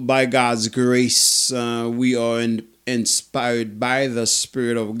 by God's grace, we are inspired by the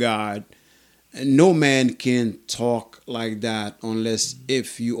Spirit of God. No man can talk like that unless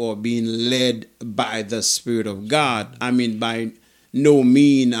if you are being led by the Spirit of God. I mean, by no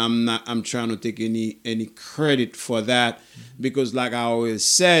mean I'm trying to take any credit for that, because like I always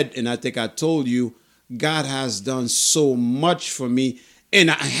said, and I think I told you, God has done so much for me, and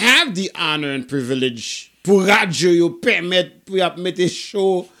I have the honor and privilege pour radio you permettre pour mettre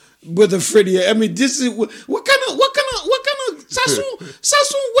show Brother Freddie. I mean, this is what kind of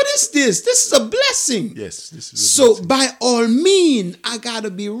what is this? This is a blessing. Yes, this is a blessing. By all means, I gotta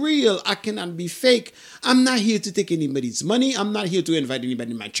be real. I cannot be fake. I'm not here to take anybody's money. I'm not here to invite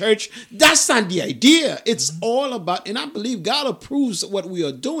anybody in my church. That's not the idea. It's all about, and I believe God approves what we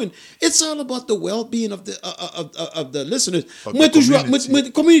are doing. It's all about the well-being of the listeners. Moi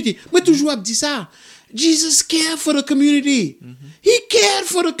toujours dit ça. Jesus cared for the community. He cared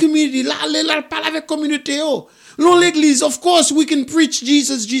for the community. La parle avec communauté. Non, l'église, of course, we can preach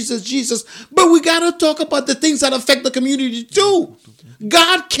Jesus, but we gotta talk about the things that affect the community too.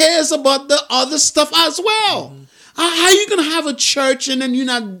 God cares about the other stuff as well. How are you gonna have a church and then you're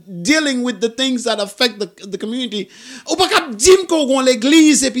not dealing with the things that affect the community? Ou pas cap dim ko gon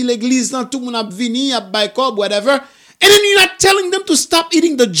l'église et puis l'église nan tout moun ap vini ap bay kob whatever, and then you're not telling them to stop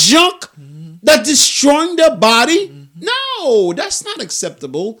eating the junk that's destroying their body? No, that's not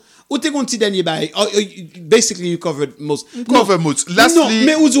acceptable. Ou te kon ti denye bay? Basically, you covered most. Lastly,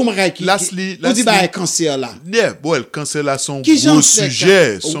 mais ou di ou maray ki? Ou di bay cancer là? Yeah, well, cancer là son gros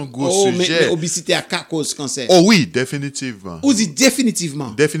sujet, mais obésité a ka cause cancer. Oh oui, définitivement. Ou di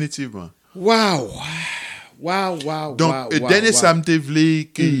définitivement? Définitivement. Wow. Donc, dernier ça me te vle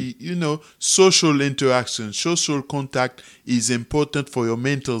que, social interaction, social contact is important for your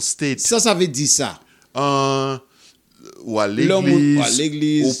mental state. Ça veut dire ça. Ou à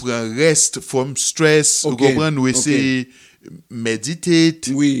l'église, ou prend rest from stress, ou comprendre, ou essayer meditate,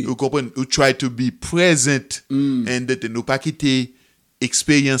 ou comprendre, ou try to be present, and that nous pas quitter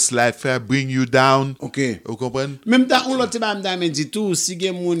experience life bring you down. Ou comprendre? Même dans on l'autre me dit tout, si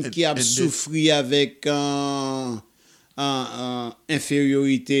gen moun qui a souffri avec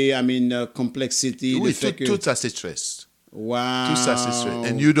infériorité, complexity, oui, tout ça c'est stress. Wow. Tout ça c'est stress.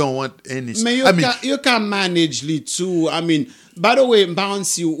 And you don't want any. Mais you can manage it too. By the way,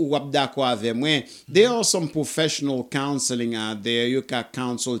 si ou ap d'accord avec moi, there are some professional counseling out there. You can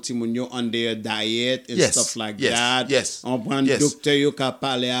counsel timonyo on their diet and stuff like that. Yes. On prend docteur you can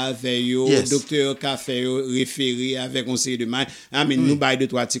parler avec yo, docteur ka fait référer avec conseil de mind. Nous bail de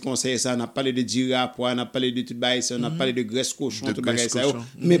trois petits conseils ça, on a parlé de dira on a parlé de tout bail ça, on a parlé de graisse cochon tout bail ça.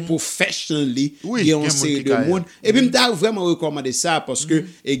 Mais professionally, il y a un série de monde. Et puis m'ta vraiment recommander ça parce que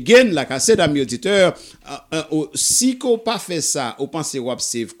again like I said à mes auditeurs, si qu'on pas fait ça, ou pense ou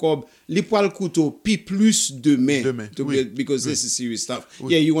save cob, li pral couteau pi plus demain. Demain, To oui, build, because this is serious stuff.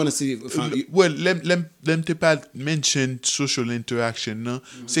 Yeah, you want to see Well, let te pas mention social interaction, non?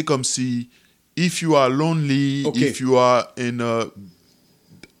 C'est comme si if you are lonely, Okay. if you are in a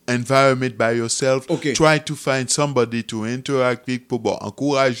environment by yourself, Okay. try to find somebody to interact with pour bon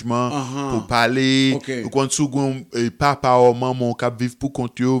encouragement, pour parler, Okay. ou quand tu gon papa ou maman qui vivent pour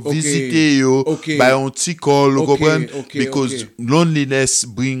compte yo, Okay. visiter yo, Okay. by un petit call, vous Okay, comprenez? okay, Because okay. loneliness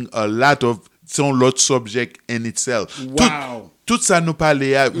bring a lot of son lot subject in itself. Wow. Tout ça nous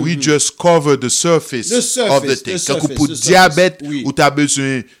parle, we just cover the surface, The surface, of the thing. the Quand surface, pour the surface. diabète, Oui. ou t'as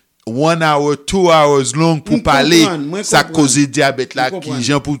besoin 1 hour, 2 hours long pour Moi parler, comprendre. ça cause diabète là, Moi qui comprendre.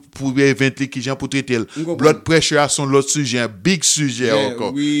 gens pour éventer, qui gens pour traiter. comprendre. Blood pressure à son l'autre sujet, un big sujet Yeah,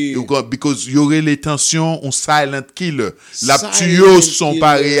 encore. oui. Because y aurait les tensions, on silent killer. La Silent tuyaux sont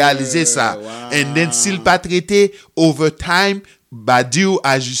pas killer. réalisés ça. Wow. And then s'il pas traité over time, body will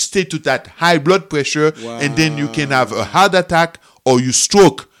ajuster to that high blood pressure, and then you can have a heart attack or you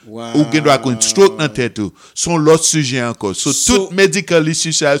stroke. Wow. Ou gen doit kon stroke dans tête ou. Son l'autre sujet encore. So, tout medical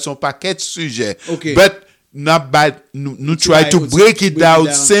issues ça son paquet de sujets. Okay. But not bad nous try to break it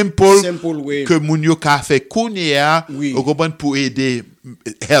down simple way. que moun yo ka fait kounya Oui. ou comprendre pour aider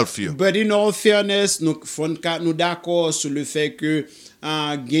health yo. But in all fairness, nous d'accord sur le fait que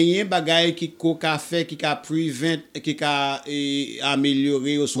gagner bagay qui ka fait qui ka prevent qui ka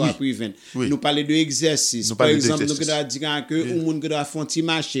améliorer ou soit prevent. Oui. Nous parler de exercice. Nous Par parler exemple, nous d'exercice. dire que ou moun doit faire un petit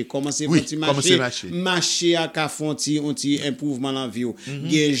marché, commencer Oui, faire un petit commencer marché. marcher. Marché a ka faire un petit improvement dans vie.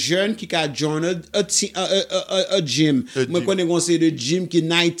 Il y a jeune qui ka join a gym. Moi connais conseil de gym qui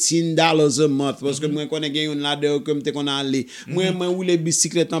 $19 a month parce que moi connais gagne une ladder comme te qu'on aller. Moi ou les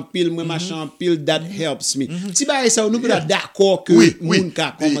bicyclettes en pile, moi machin en pile, that helps me. Si ba ça nous d'accord que moun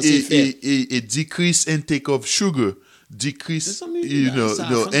ka commencer faire. Et decrease intake of sugar, decrease C'est ça, mais ça,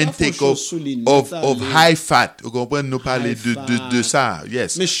 intake faut of souligner, ça, of les- high fat. Vous comprenez, nous parler High de fat. ça,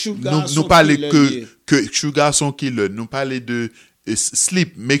 yes. Mais sugar nous sont parler killer, que sugar sont killer. Nous parler de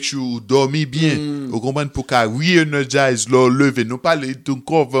sleep, make sure you dormir bien. Vous comprenez, pour qu'à re-energize leur lever. Nous parler de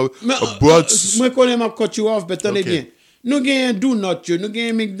cover Mais, a broad. moi connais ma cut you off, mais tenez Ok. bien. Nous gagnons Donut, nous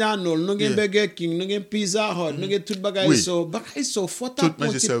gagnons McDonald's, nous gagnons Yeah. Burger King, nous gagnons Pizza Hut, nous gagnons tout bagay Oui. so. Bagay so, faut Tout ta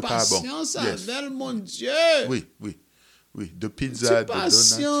manger ça, pas bon. patience, Yes. Adèle, mon Dieu. Oui. De pizza, C'est de donuts.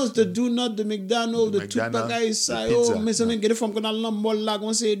 patience de donut, de McDonald's, de tout McDonald's, bagay ça. de Yo, pizza. mais ça me gade femme qu'on a l'embol là,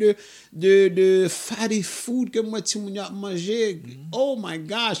 qu'on sait de fatty food que moi ti moun a manger. Oh my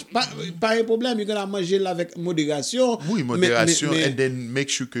gosh. Pas un problème, you gonna manger là avec modération. Oui, modération, and then make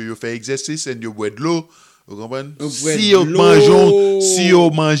sure que you fais exercice and you bois de l'eau. Vous comprenez? bois Si de vous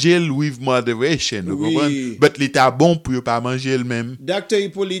l'eau. mangez with moderation, vous Oui. comprenez? But l'état bon pour ne pas manger le même. Dr.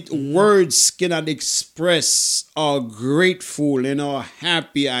 Hippolyte, words cannot express how grateful and how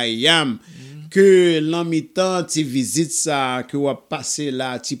happy I am que l'ami temps ti visite ça, que ou a passé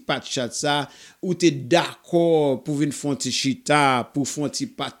là, ti pat chat ça, ou t'es d'accord pour venir faire ti chita, pour faire ti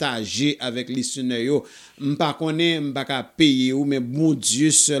partager avec les listeners yo. M'pa connaît, m'pa ka payer ou, mais bon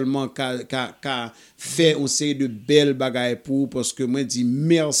Dieu seulement ka fait on série de belles bagailles pour, parce que moi dis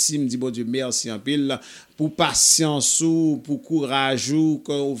merci, me dit bon Dieu merci en pile pour patience ou pour courage ou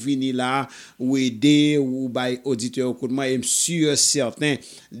quand on vini là ou aider ou by auditeur au coup de moi, et sûr certain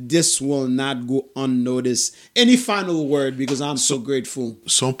this will not go unnoticed. Any final word, because I'm so grateful.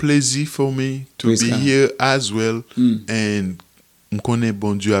 Son plaisir for me to Praise be God. here as well, and je connais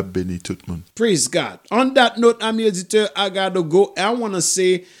bon Dieu a béni tout le monde. Praise God. On that note, I'm your editor. I gotta go. I want to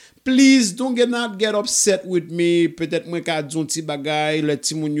say, please don't get upset with me. Peut-être moi ka djon ti bagay, le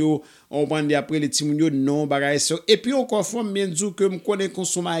ti moun yo, on bande après le ti moun yo non bagay so. Et puis encore fois, m'en dou que me connais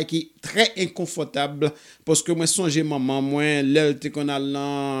consommateur qui très inconfortable parce que moi songe maman moi l'elle te qu'on a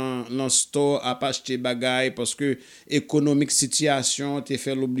dans store à pas acheter bagay parce que économique situation te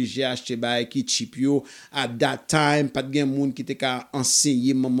fait l'obligé à acheter bagay qui cheap yo at that time pas de gen moun qui te ka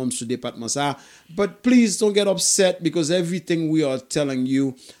enseigner maman sur département ça. But please don't get upset because everything we are telling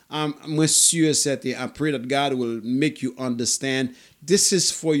you, moi sûr certain, I pray that God will make you understand this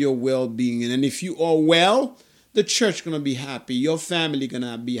is for your well-being, and if you are well, the church gonna be happy, your family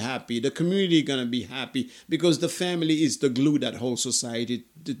gonna be happy, the community gonna be happy, because the family is the glue that holds society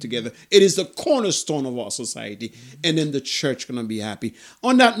together. It is the cornerstone of our society, and then the church gonna be happy.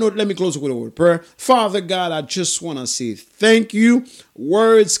 On that note, let me close with a word of prayer. Father God, I just want to say thank you.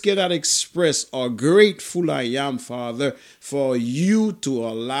 Words cannot express how grateful I am, Father, for you to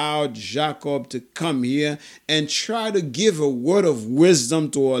allow Jacob to come here and try to give a word of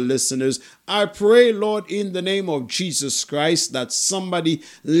wisdom to our listeners. I pray, Lord, in the name name of Jesus Christ, that somebody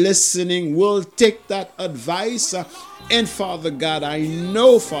listening will take that advice. And Father God, I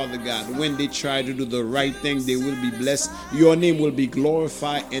know, Father God, when they try to do the right thing, they will be blessed. Your name will be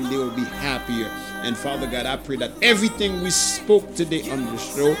glorified and they will be happier. And Father God, I pray that everything we spoke today on the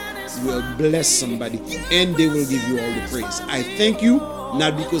show will bless somebody and they will give you all the praise. I thank you,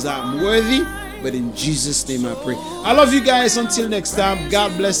 not because I'm worthy, but in Jesus' name I pray. I love you guys. Until next time,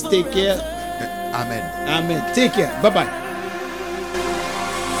 God bless. Take care. Amen. Amen. Take care. Bye-bye.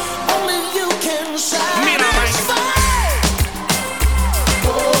 Only you can shine.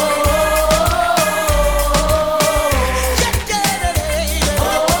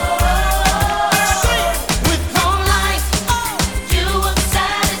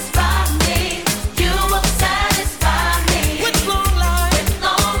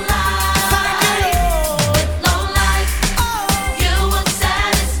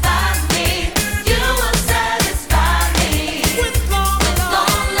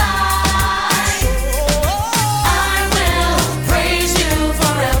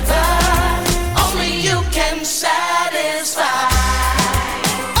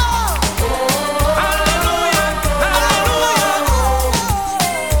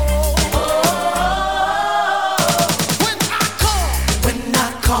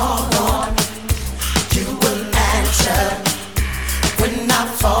 When I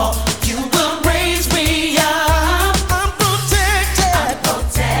fall